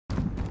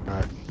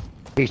Alright.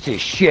 Piece of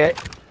shit.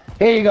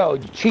 Here you go,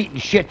 you cheating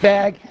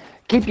shitbag.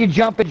 Keep your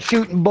jumping,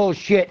 shooting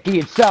bullshit to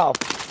yourself.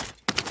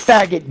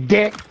 Faggot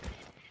dick.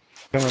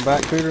 Coming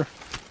back, Cooter?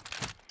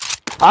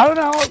 I don't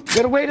know.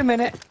 Gotta wait a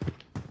minute.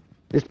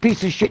 This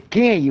piece of shit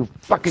can you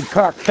fucking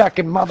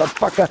cock-sucking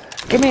motherfucker.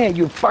 Come here,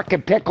 you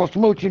fucking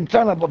pickle-smooching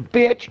son of a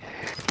bitch.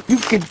 You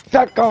can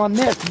suck on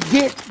this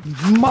dick,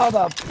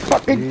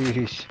 motherfucking...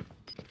 Jeez.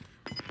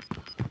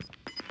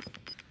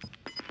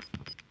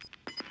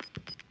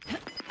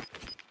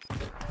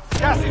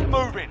 Gas is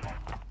moving.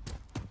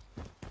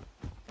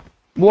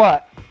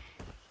 What?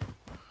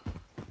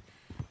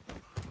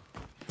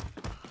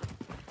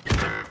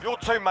 Your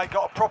teammate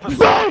got a proper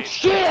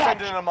Bullshit!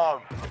 sending them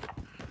home.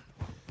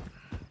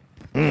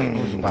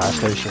 Fire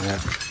station there.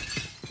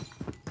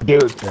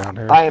 Dude, Down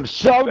here. I am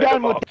so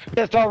done with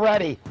this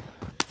already.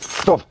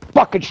 So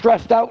fucking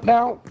stressed out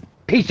now.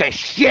 Piece of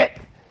shit.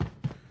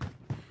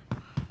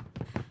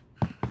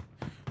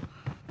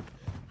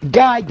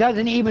 Guy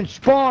doesn't even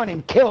spawn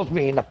and kills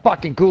me in the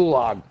fucking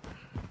gulag.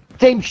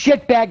 Same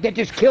shitbag that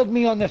just killed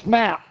me on this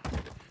map.